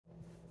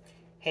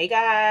Hey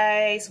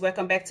guys,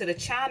 welcome back to the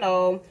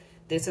channel.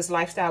 This is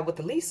Lifestyle with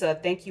Lisa.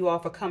 Thank you all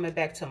for coming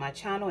back to my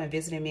channel and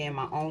visiting me in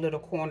my own little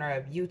corner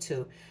of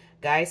YouTube.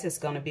 Guys, it's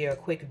going to be a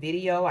quick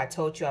video. I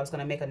told you I was going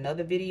to make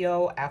another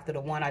video after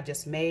the one I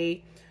just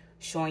made,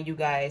 showing you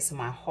guys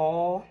my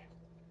haul,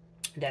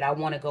 that I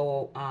want to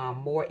go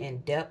more in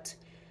depth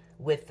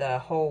with the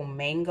whole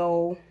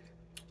mango,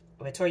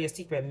 Victoria's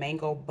Secret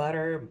mango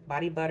butter,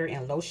 body butter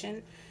and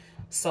lotion.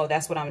 So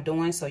that's what I'm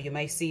doing. So you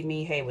may see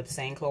me, hey, with the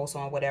same clothes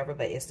on, whatever,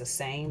 but it's the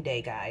same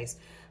day, guys.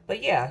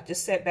 But yeah,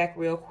 just sit back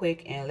real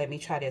quick and let me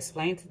try to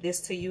explain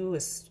this to you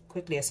as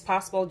quickly as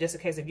possible, just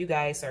in case if you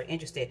guys are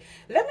interested.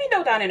 Let me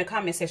know down in the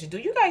comment section, do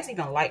you guys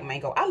even like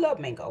mango? I love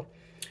mango.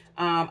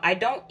 I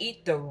don't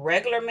eat the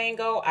regular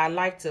mango. I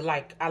like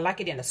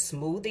it in a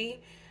smoothie,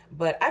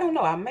 but I don't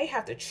know. I may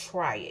have to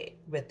try it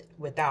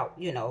without,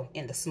 you know,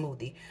 in the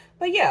smoothie.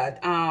 But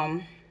yeah,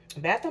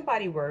 Bath and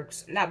Body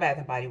Works, not Bath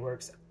and Body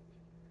Works.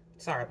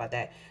 Sorry about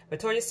that.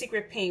 Victoria's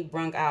Secret Pink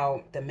brung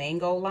out the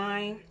mango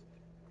line,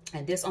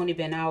 and this only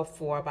been out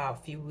for about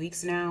a few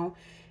weeks now.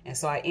 And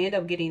so I end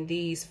up getting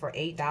these for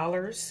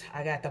 $8.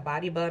 I got the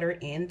body butter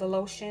and the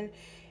lotion,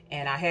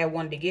 and I had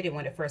wanted to get it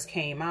when it first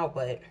came out,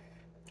 but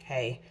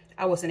hey,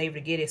 I wasn't able to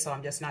get it, so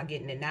I'm just not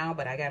getting it now.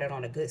 But I got it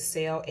on a good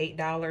sale,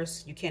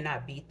 $8. You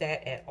cannot beat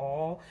that at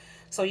all.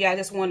 So yeah, I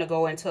just want to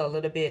go into a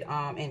little bit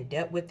in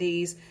depth with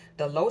these.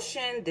 The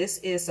lotion, this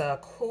is a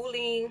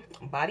cooling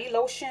body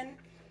lotion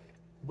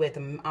with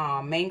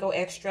mango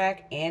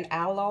extract and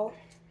aloe.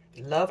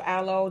 Love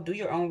aloe. Do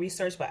your own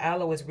research, but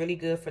aloe is really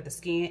good for the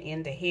skin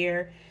and the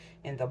hair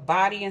and the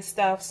body and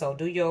stuff. So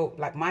do your,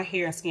 like my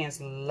hair and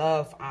skins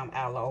love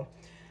aloe.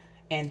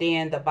 And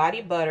then the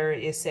body butter,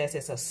 it says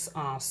it's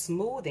a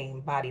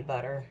smoothing body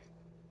butter.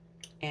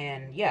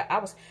 And yeah, I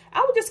was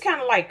just kind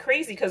of like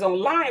crazy because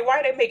online,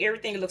 why they make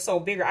everything look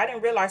so bigger? I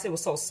didn't realize it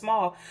was so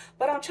small.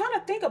 But I'm trying to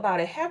think about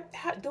it.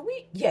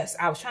 Yes,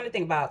 I was trying to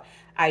think about,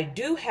 I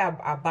do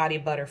have a body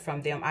butter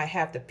from them. I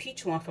have the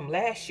peach one from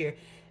last year,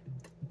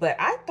 but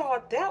I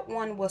thought that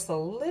one was a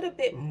little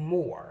bit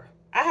more.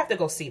 I have to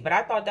go see, but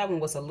I thought that one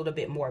was a little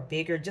bit more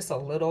bigger, just a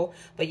little.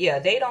 But yeah,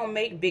 they don't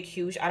make big,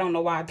 huge. I don't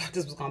know why I thought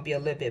this was going to be a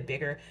little bit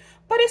bigger,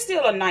 but it's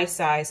still a nice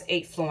size,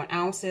 8 fluent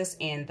ounces.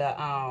 And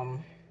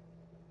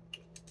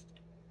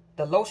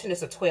the lotion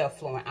is a 12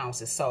 fluent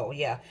ounces. So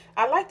yeah,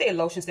 I like their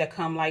lotions that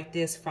come like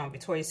this from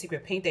Victoria's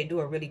Secret Pink. They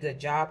do a really good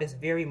job. It's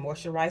very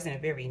moisturizing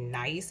and very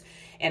nice.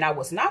 And I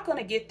was not going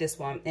to get this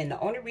one. And the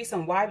only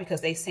reason why,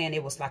 because they saying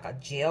it was like a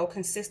gel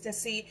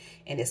consistency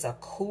and it's a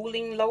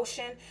cooling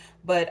lotion.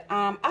 But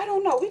I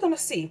don't know. We're going to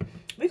see.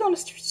 We're going to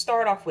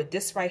start off with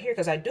this right here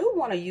because I do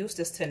want to use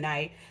this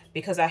tonight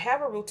because I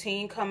have a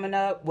routine coming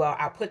up. Well,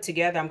 I'm going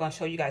to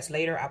show you guys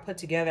later. I put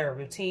together a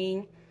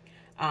routine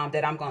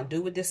that I'm going to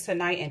do with this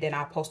tonight, and then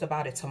I'll post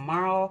about it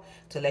tomorrow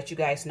to let you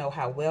guys know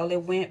how well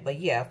it went. But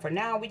yeah, for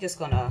now, we're just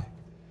going to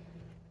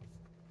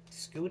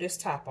screw this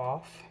top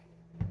off.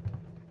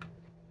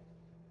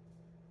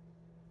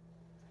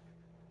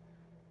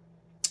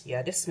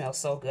 Yeah, this smells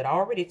so good. I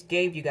already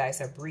gave you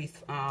guys a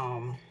brief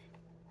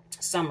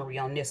summary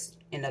on this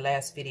in the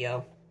last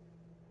video.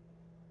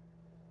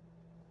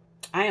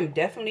 I am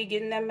definitely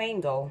getting that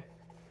mango.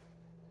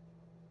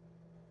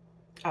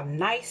 A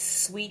nice,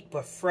 sweet,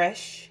 but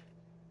fresh.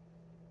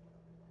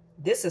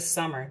 This is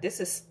summer. This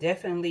is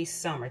definitely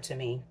summer to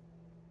me.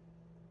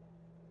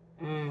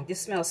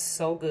 This smells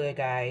so good,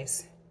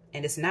 guys.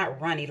 And it's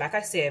not runny. Like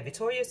I said,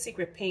 Victoria's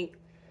Secret Pink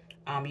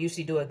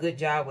usually do a good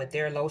job with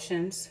their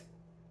lotions,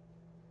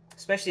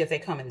 especially if they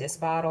come in this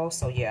bottle.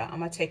 So yeah, I'm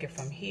going to take it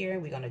from here.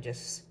 We're going to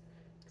just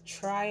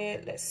try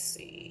it. Let's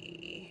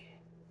see.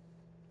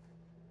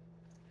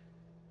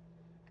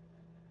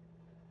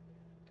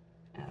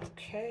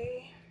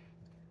 Okay.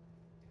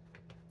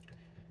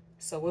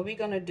 So what we're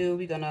going to do,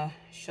 we're going to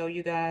show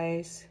you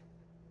guys.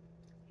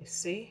 You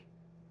see?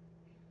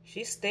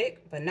 She's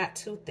thick, but not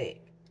too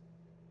thick.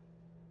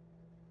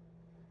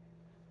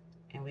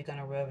 And we're going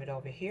to rub it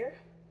over here.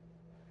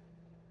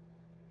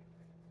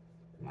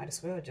 Might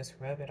as well just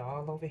rub it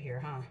all over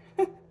here,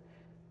 huh?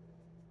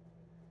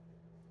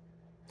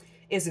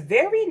 It's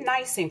very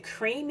nice and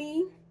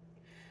creamy,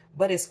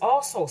 but it's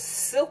also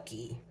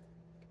silky.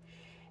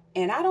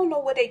 And I don't know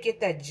where they get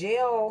that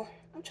gel.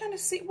 I'm trying to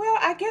see. Well,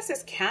 I guess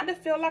it's kind of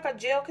feel like a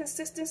gel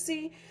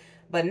consistency,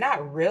 but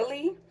not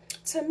really.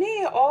 To me,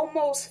 it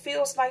almost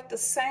feels like the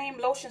same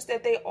lotions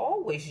that they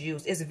always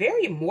use. It's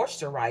very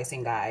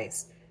moisturizing,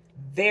 guys.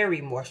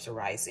 Very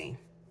moisturizing.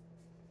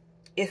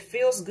 It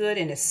feels good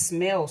and it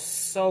smells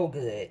so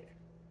good.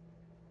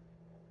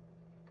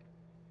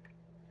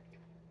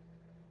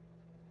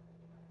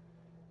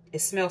 It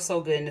smells so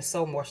good and it's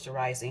so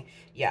moisturizing.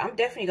 Yeah, I'm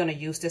definitely going to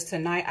use this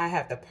tonight. I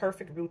have the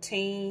perfect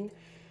routine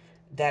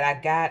that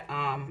I got.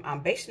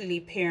 I'm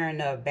basically pairing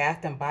the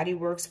Bath and Body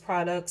Works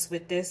products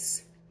with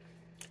this.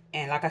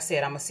 And like I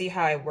said, I'm going to see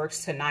how it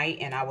works tonight,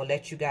 and I will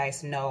let you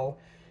guys know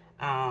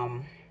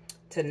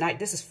tonight.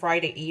 This is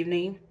Friday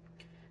evening.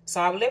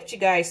 So I will let you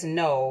guys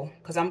know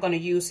because I'm going to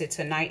use it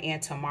tonight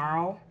and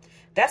tomorrow.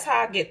 That's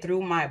how I get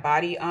through my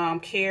body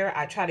care.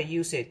 I try to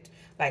use it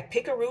like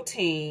pick a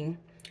routine.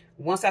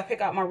 Once I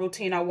pick out my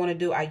routine I want to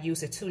do, I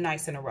use it 2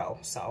 nights in a row.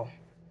 So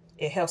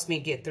it helps me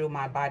get through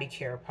my body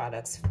care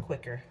products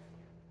quicker.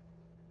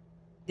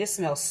 This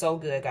smells so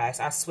good, guys.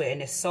 I swear.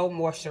 And it's so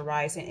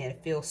moisturizing and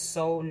it feels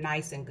so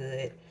nice and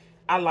good.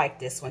 I like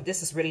this one.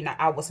 This is really not,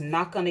 I was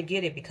not going to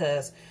get it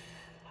because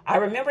I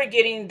remember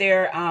getting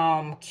their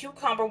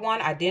cucumber one.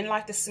 I didn't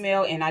like the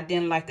smell and I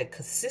didn't like the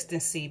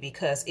consistency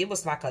because it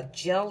was like a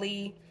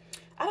jelly.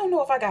 I don't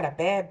know if I got a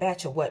bad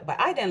batch or what, but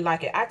I didn't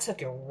like it. I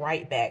took it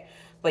right back.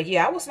 But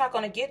yeah, I was not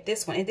going to get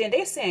this one. And then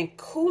they're saying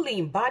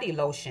cooling body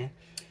lotion.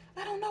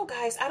 I don't know,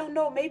 guys. I don't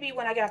know. Maybe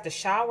when I get out the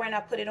shower and I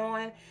put it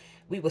on,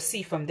 we will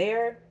see from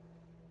there.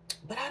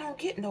 But I don't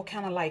get no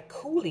kind of like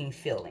cooling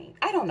feeling.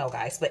 I don't know,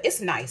 guys. But it's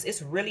nice.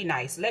 It's really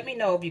nice. Let me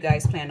know if you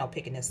guys plan on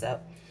picking this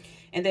up.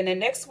 And then the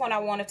next one I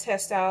want to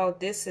test out,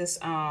 this is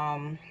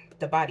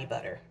the body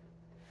butter.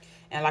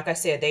 And like I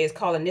said, they is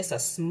calling this a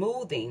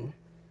smoothing,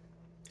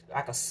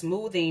 like a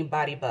smoothing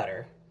body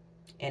butter.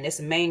 And it's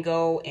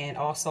mango and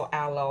also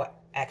aloe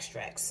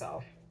extract.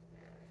 So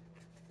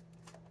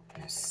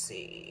let's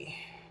see.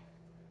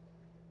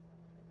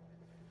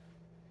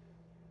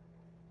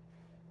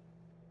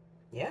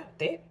 Yeah,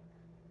 thick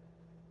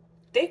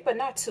but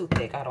not too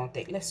thick, I don't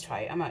think. Let's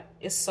try it.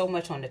 It's so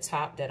much on the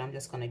top that I'm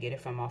just gonna get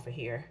it from off of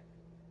here.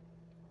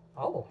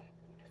 Oh,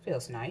 it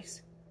feels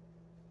nice.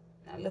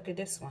 Now look at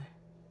this one.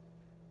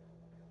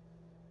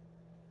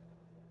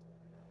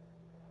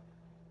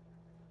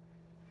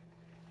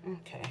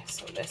 Okay,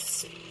 so let's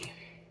see.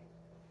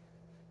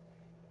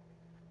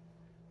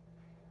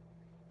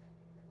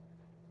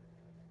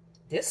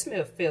 This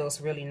smell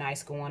feels really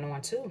nice going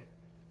on too.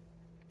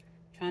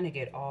 Trying to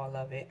get all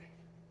of it.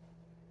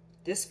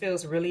 This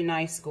feels really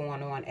nice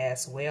going on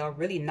as well.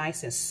 Really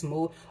nice and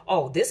smooth.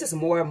 Oh, this is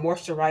more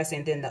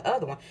moisturizing than the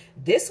other one.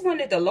 This one,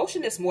 the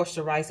lotion is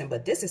moisturizing,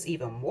 but this is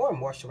even more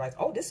moisturizing.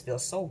 Oh, this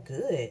feels so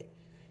good.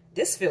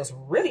 This feels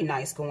really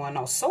nice going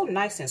on. So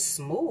nice and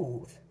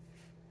smooth.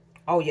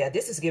 Oh yeah,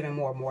 this is giving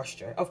more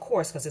moisture. Of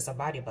course, because it's a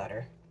body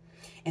butter.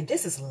 And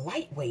this is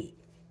lightweight.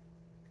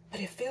 But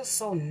it feels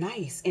so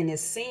nice. And it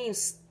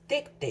seems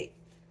thick.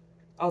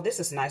 Oh, this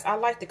is nice. I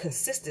like the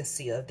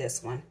consistency of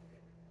this one.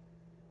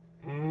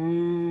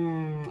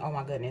 Oh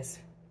my goodness.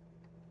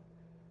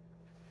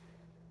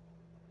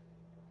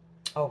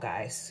 Oh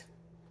guys,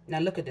 now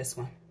look at this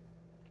one.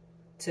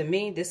 To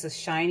me, this is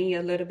shiny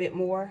a little bit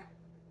more.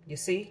 You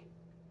see?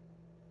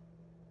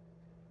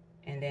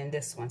 And then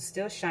this one,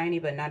 still shiny,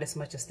 but not as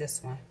much as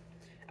this one.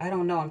 I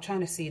don't know. I'm trying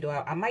to see.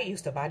 I might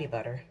use the body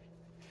butter.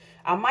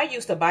 I might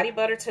use the body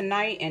butter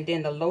tonight and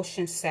then the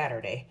lotion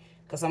Saturday,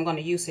 because I'm going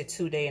to use it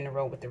 2 days in a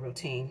row with the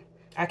routine.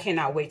 I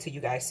cannot wait till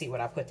you guys see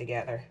what I put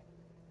together.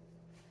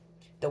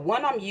 The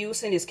one I'm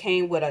using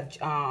came with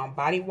a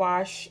body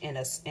wash and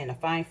a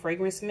fine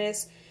fragrance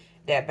mist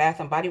that Bath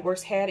and Body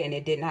Works had, and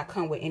it did not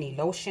come with any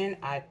lotion.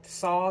 I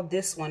saw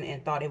this one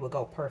and thought it would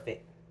go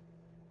perfect.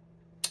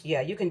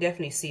 Yeah, you can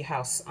definitely see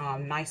how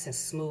nice and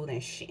smooth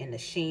and the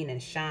sheen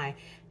and shine.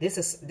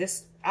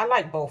 I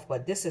like both,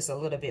 but this is a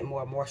little bit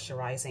more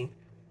moisturizing.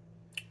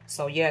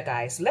 So yeah,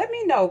 guys, let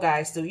me know,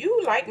 guys, do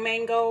you like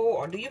mango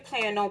or do you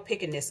plan on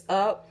picking this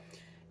up?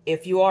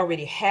 If you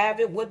already have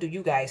it, what do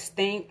you guys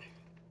think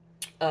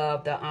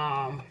of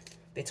the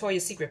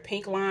Victoria's Secret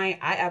pink line?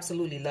 I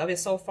absolutely love it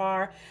so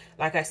far.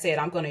 Like I said,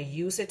 I'm going to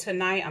use it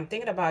tonight. I'm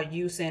thinking about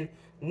using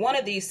one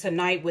of these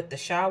tonight with the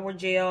shower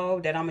gel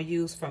that I'm going to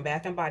use from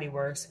Bath and Body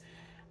Works.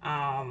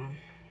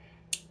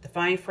 The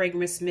fine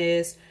fragrance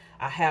mist.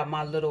 I have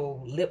my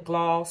little lip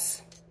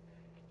gloss.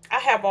 I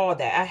have all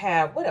that. I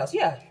have, what else?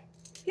 Yeah,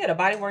 the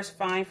Body Works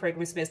fine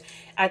fragrance mist.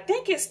 I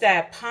think it's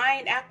that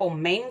pineapple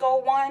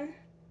mango one.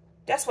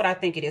 That's what I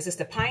think it is. It's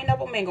the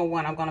pineapple mango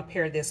one I'm going to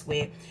pair this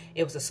with.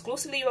 It was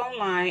exclusively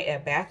online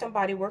at Bath and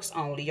Body Works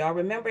only. Y'all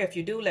remember? If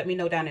you do, let me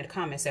know down in the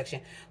comment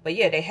section. But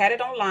yeah, they had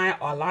it online.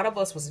 A lot of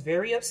us was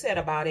very upset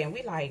about it. And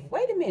we like,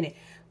 wait a minute.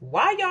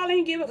 Why y'all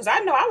ain't give it? Because I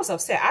know I was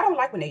upset. I don't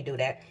like when they do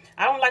that.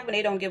 I don't like when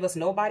they don't give us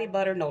no body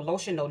butter, no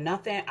lotion, no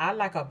nothing. I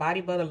like a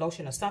body butter,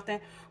 lotion, or something.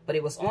 But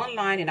it was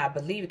online, and I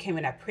believe it came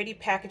in that pretty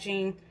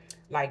packaging,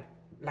 like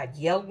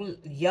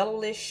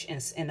yellowish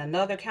and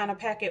another kind of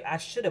packet. I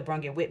should have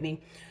brung it with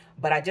me.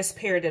 But I just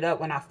paired it up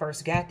when I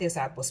first got this.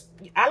 I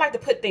like to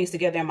put things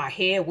together in my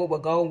head, what will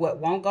go, what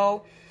won't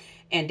go.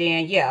 And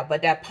then, yeah,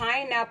 but that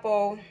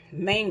pineapple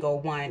mango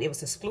one, it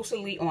was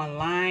exclusively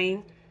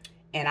online.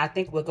 And I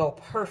think would go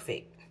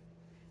perfect.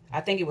 I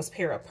think it was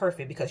paired up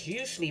perfect because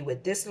usually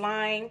with this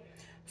line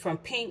from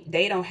Pink,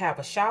 they don't have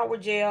a shower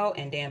gel.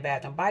 And then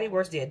Bath and Body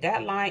Works did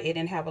that line. It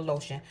didn't have a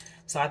lotion.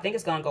 So I think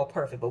it's going to go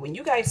perfect. But when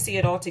you guys see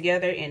it all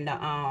together in the,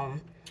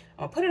 I'm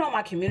going to put it on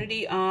my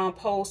community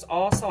post.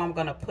 Also, I'm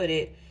going to put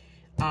it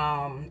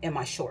in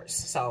my shorts.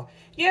 So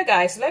yeah,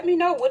 guys, let me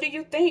know, what do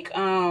you think?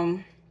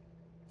 I'm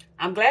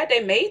glad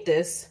they made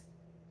this.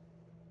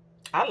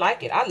 I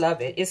like it. I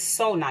love it. It's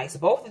so nice.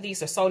 Both of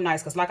these are so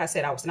nice because, like I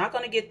said, I was not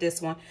going to get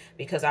this one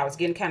because I was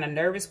getting kind of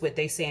nervous with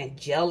they saying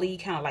jelly,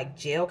 kind of like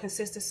gel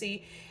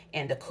consistency,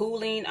 and the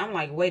cooling. I'm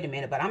like, wait a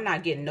minute, but I'm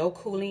not getting no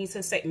cooling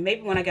sensation.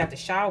 Maybe when I got the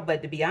shower,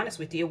 but to be honest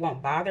with you, it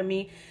won't bother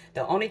me.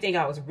 The only thing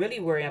I was really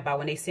worrying about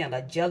when they saying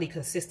a jelly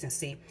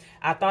consistency,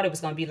 I thought it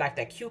was going to be like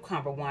that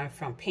cucumber one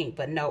from Pink,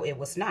 but no, it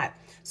was not.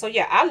 So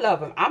yeah, I love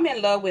them. I'm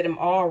in love with them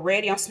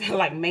already. I'm smelling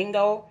like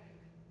mango,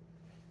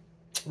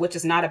 which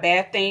is not a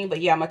bad thing.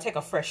 But yeah, I'm gonna take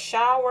a fresh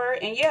shower.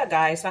 And yeah,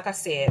 guys, like I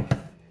said,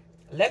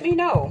 let me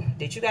know,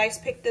 did you guys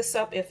pick this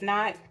up? If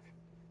not,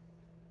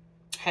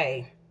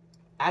 hey,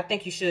 I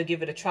think you should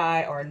give it a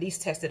try, or at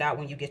least test it out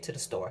when you get to the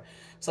store.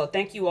 So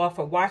thank you all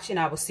for watching.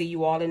 I will see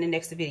you all in the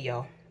next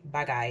video.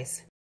 Bye, guys.